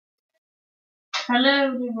Hello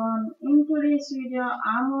everyone, in today's video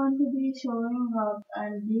I'm going to be showing up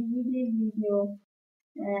a DVD video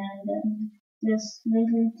and just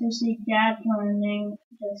listen to see cat running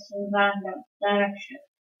just in random direction.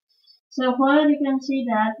 So here you can see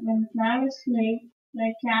that when flag is clicked, the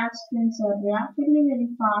cat spins are rapidly very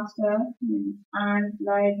faster and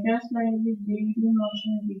like just like the DVD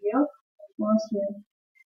motion video was here.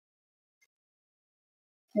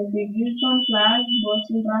 So if we click on flag, both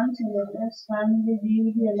will run, so let us run the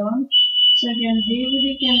DVD alone. So again,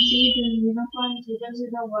 DVD can see it is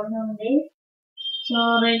 0.001 only. So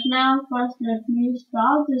right now, first let me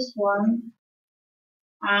stop this one.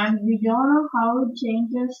 And we don't know how it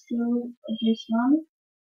changes to this one.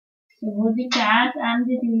 So both the cat and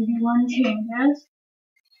the DVD one changes.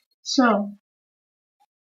 So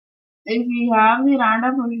if we have the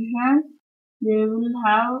random position, they will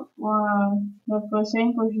have the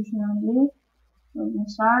same position only. So we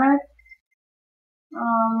start at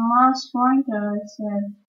Mars pointer, I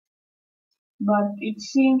said, but it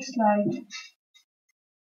seems like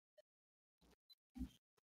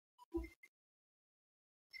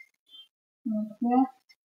okay.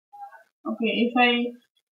 Okay, if I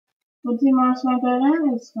put the mouse pointer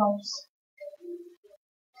in, it stops.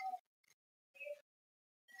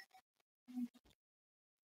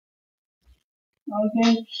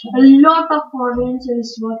 Okay, a lot of audience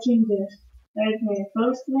is watching this. Right, my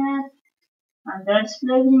first one, and that's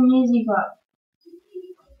playing music up.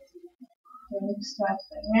 Then it starts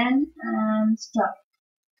again and stop.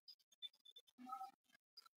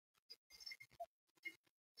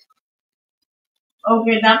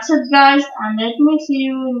 Okay, that's it, guys, and let me see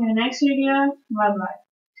you in the next video. Bye bye.